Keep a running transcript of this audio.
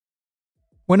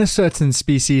When a certain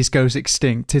species goes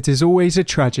extinct, it is always a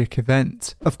tragic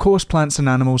event. Of course, plants and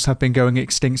animals have been going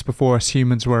extinct before us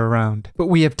humans were around, but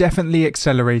we have definitely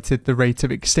accelerated the rate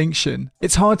of extinction.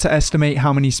 It's hard to estimate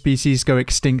how many species go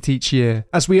extinct each year,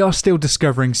 as we are still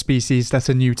discovering species that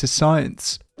are new to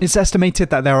science. It's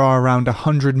estimated that there are around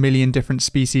 100 million different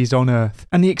species on Earth,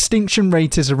 and the extinction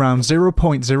rate is around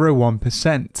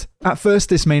 0.01%. At first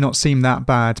this may not seem that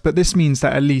bad, but this means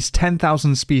that at least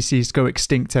 10,000 species go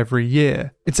extinct every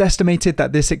year. It's estimated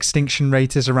that this extinction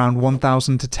rate is around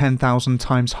 1,000 to 10,000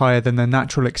 times higher than the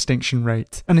natural extinction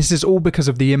rate, and this is all because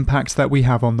of the impact that we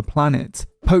have on the planet.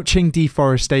 Poaching,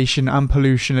 deforestation and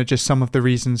pollution are just some of the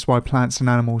reasons why plants and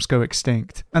animals go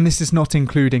extinct, and this is not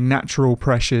including natural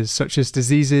pressures such as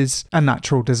diseases and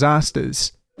natural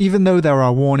disasters. Even though there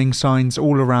are warning signs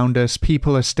all around us,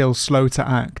 people are still slow to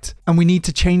act, and we need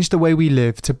to change the way we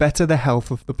live to better the health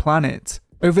of the planet.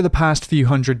 Over the past few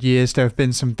hundred years there have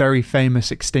been some very famous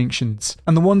extinctions,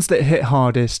 and the ones that hit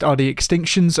hardest are the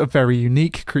extinctions of very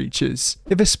unique creatures.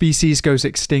 If a species goes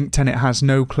extinct and it has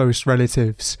no close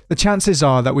relatives, the chances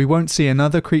are that we won't see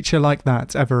another creature like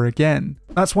that ever again.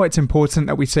 That's why it's important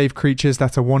that we save creatures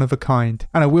that are one of a kind,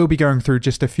 and I will be going through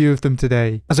just a few of them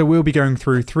today, as I will be going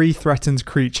through 3 threatened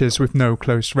creatures with no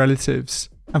close relatives.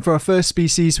 And for our first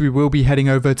species we will be heading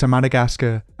over to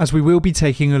Madagascar, as we will be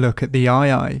taking a look at the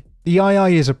ii. The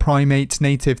ii is a primate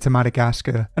native to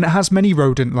Madagascar, and it has many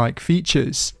rodent-like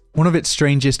features. One of its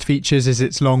strangest features is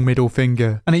its long middle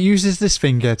finger, and it uses this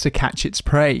finger to catch its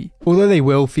prey. Although they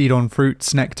will feed on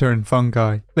fruits, nectar and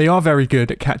fungi, they are very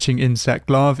good at catching insect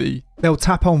larvae. They'll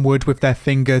tap on wood with their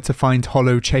finger to find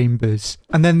hollow chambers,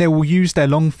 and then they will use their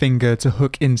long finger to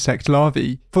hook insect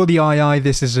larvae. For the ii,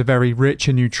 this is a very rich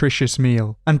and nutritious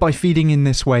meal, and by feeding in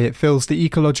this way it fills the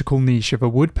ecological niche of a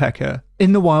woodpecker.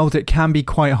 In the wild it can be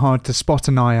quite hard to spot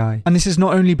an ii, and this is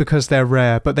not only because they're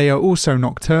rare, but they are also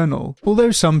nocturnal. Although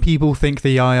some people think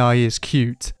the ii is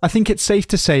cute, I think it's safe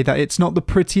to say that it's not the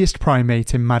prettiest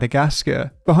primate in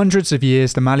Madagascar. For hundreds of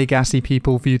years the Malagasy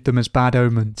people viewed them as bad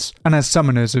omens, and as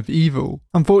summoners of evil.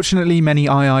 Unfortunately many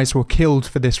iis were killed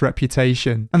for this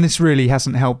reputation, and this really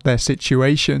hasn't helped their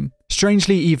situation.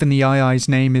 Strangely, even the ii's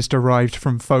name is derived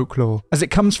from folklore, as it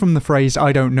comes from the phrase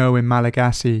 "I don't know" in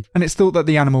Malagasy, and it's thought that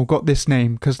the animal got this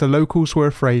name because the locals were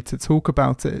afraid to talk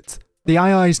about it. The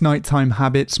ii's nighttime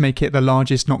habits make it the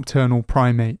largest nocturnal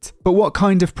primate. But what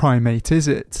kind of primate is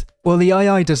it? Well, the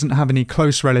ii doesn't have any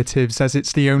close relatives as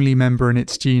it's the only member in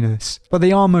its genus, but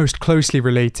they are most closely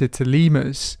related to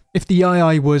lemurs. If the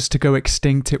ii was to go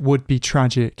extinct it would be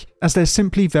tragic, as there's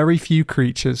simply very few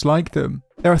creatures like them.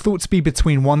 There are thought to be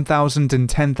between 1,000 and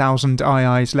 10,000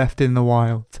 iis left in the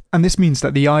wild, and this means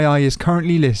that the ii is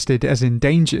currently listed as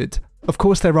endangered. Of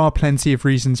course there are plenty of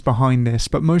reasons behind this,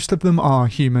 but most of them are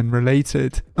human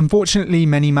related. Unfortunately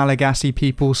many Malagasy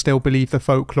people still believe the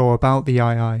folklore about the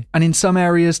ii, and in some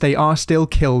areas they are still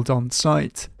killed on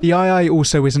sight. The ii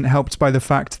also isn't helped by the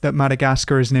fact that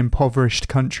Madagascar is an impoverished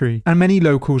country, and many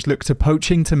locals look to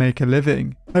poaching to make a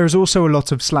living. There is also a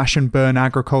lot of slash and burn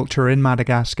agriculture in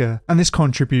Madagascar, and this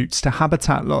contributes to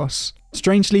habitat loss.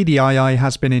 Strangely, the ii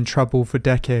has been in trouble for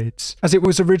decades, as it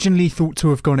was originally thought to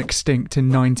have gone extinct in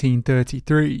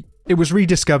 1933. It was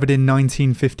rediscovered in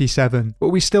 1957, but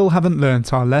we still haven't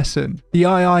learnt our lesson. The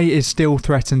ii is still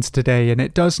threatened today and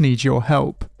it does need your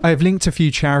help. I have linked a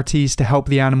few charities to help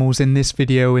the animals in this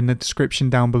video in the description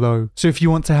down below, so if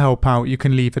you want to help out you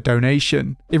can leave a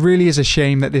donation. It really is a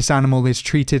shame that this animal is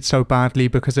treated so badly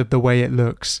because of the way it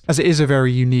looks, as it is a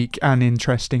very unique and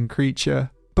interesting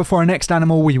creature. But for our next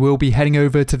animal we will be heading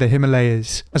over to the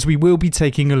Himalayas, as we will be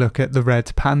taking a look at the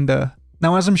red panda.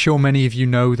 Now, as I'm sure many of you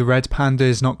know, the red panda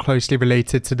is not closely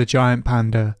related to the giant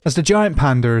panda, as the giant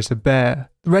panda is a bear.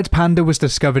 The red panda was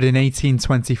discovered in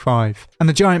 1825, and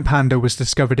the giant panda was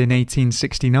discovered in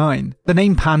 1869. The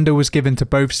name panda was given to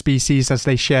both species as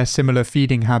they share similar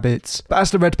feeding habits, but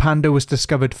as the red panda was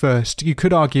discovered first, you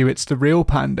could argue it's the real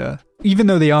panda. Even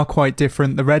though they are quite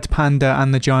different, the red panda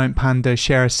and the giant panda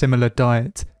share a similar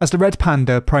diet, as the red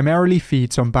panda primarily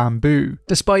feeds on bamboo.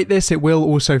 Despite this, it will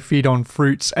also feed on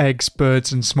fruits, eggs,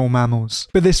 birds and small mammals,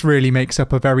 but this really makes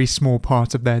up a very small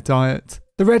part of their diet.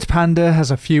 The red panda has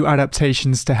a few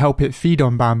adaptations to help it feed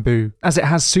on bamboo, as it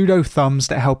has pseudo thumbs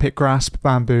that help it grasp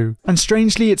bamboo, and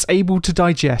strangely it's able to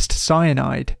digest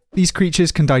cyanide. These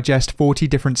creatures can digest 40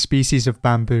 different species of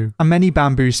bamboo, and many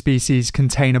bamboo species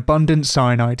contain abundant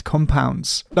cyanide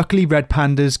compounds. Luckily, red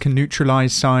pandas can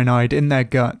neutralize cyanide in their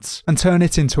guts and turn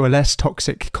it into a less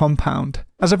toxic compound.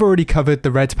 As I've already covered,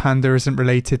 the red panda isn't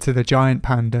related to the giant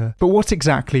panda, but what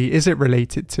exactly is it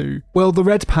related to? Well, the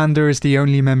red panda is the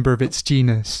only member of its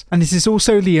genus, and it is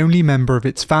also the only member of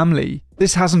its family.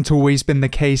 This hasn't always been the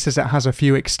case as it has a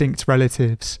few extinct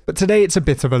relatives, but today it's a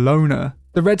bit of a loner.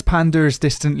 The red panda is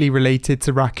distantly related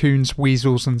to raccoons,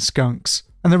 weasels and skunks,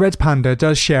 and the red panda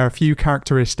does share a few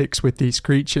characteristics with these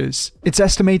creatures. It's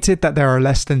estimated that there are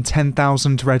less than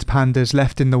 10,000 red pandas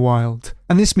left in the wild,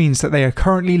 and this means that they are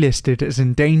currently listed as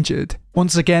endangered.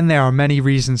 Once again, there are many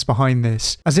reasons behind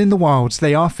this, as in the wilds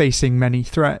they are facing many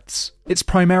threats. It's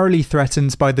primarily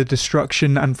threatened by the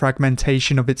destruction and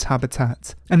fragmentation of its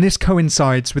habitat, and this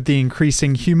coincides with the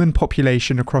increasing human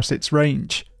population across its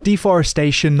range.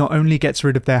 Deforestation not only gets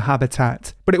rid of their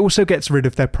habitat, but it also gets rid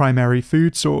of their primary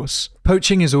food source.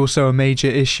 Poaching is also a major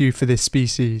issue for this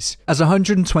species, as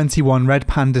 121 red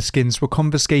panda skins were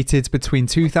confiscated between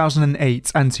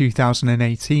 2008 and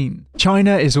 2018.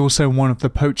 China is also one of the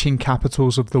poaching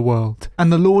capitals of the world,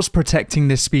 and the laws protecting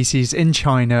this species in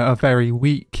China are very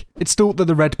weak. It's thought that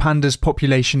the red panda's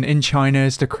population in China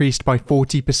has decreased by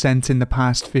 40% in the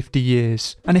past 50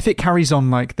 years, and if it carries on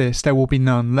like this, there will be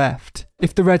none left.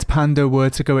 If the red panda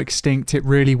were to go extinct, it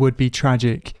really would be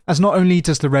tragic, as not only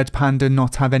does the red panda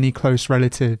not have any close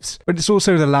relatives, but it's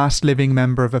also the last living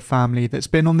member of a family that's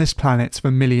been on this planet for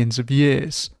millions of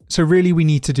years. So really we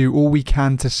need to do all we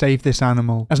can to save this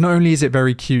animal, as not only is it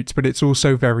very cute, but it's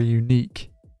also very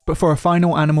unique. But for a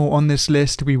final animal on this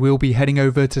list, we will be heading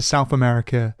over to South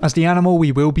America, as the animal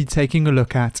we will be taking a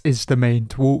look at is the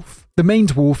maned wolf. The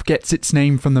maned wolf gets its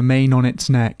name from the mane on its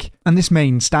neck, and this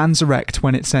mane stands erect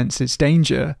when it senses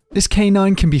danger. This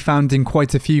canine can be found in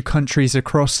quite a few countries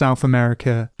across South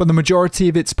America, but the majority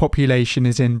of its population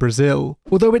is in Brazil.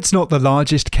 Although it's not the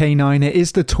largest canine, it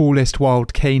is the tallest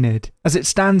wild canid, as it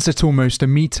stands at almost a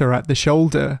meter at the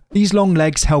shoulder. These long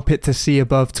legs help it to see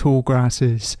above tall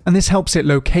grasses, and this helps it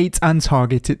locate and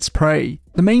target its prey.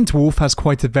 The maned wolf has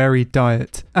quite a varied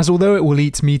diet, as although it will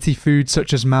eat meaty foods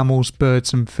such as mammals,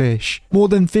 birds and fish, more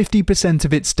than 50%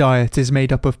 of its diet is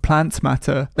made up of plant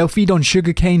matter. They'll feed on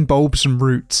sugarcane bulbs and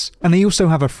roots, and they also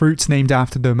have a fruit named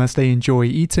after them as they enjoy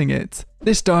eating it.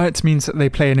 This diet means that they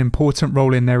play an important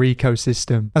role in their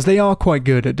ecosystem, as they are quite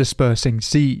good at dispersing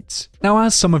seeds. Now,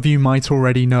 as some of you might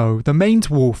already know, the maned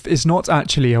wolf is not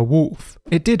actually a wolf.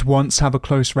 It did once have a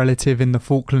close relative in the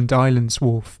Falkland Islands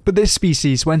wolf, but this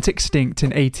species went extinct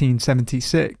in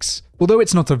 1876. Although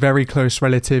it's not a very close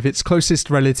relative, its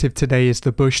closest relative today is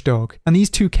the bush dog, and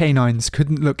these two canines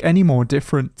couldn't look any more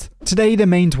different. Today, the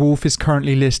maned wolf is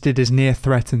currently listed as near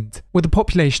threatened, with a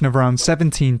population of around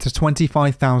 17 to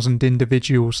 25,000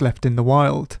 individuals left in the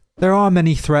wild. There are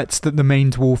many threats that the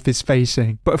maned wolf is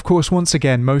facing, but of course once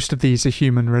again most of these are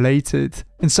human related.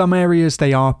 In some areas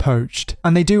they are poached,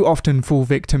 and they do often fall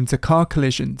victim to car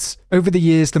collisions. Over the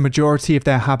years the majority of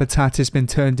their habitat has been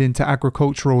turned into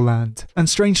agricultural land, and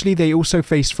strangely they also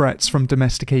face threats from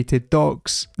domesticated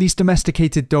dogs. These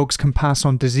domesticated dogs can pass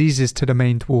on diseases to the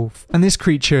maned wolf, and this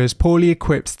creature is poorly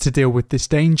equipped to deal with this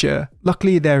danger.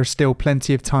 Luckily there is still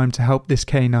plenty of time to help this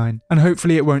canine, and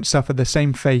hopefully it won't suffer the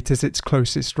same fate as its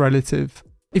closest relative.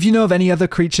 If you know of any other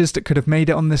creatures that could have made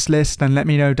it on this list, then let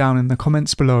me know down in the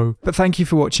comments below. But thank you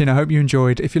for watching, I hope you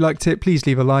enjoyed. If you liked it, please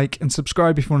leave a like and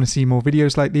subscribe if you want to see more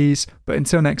videos like these. But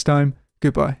until next time,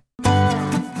 goodbye.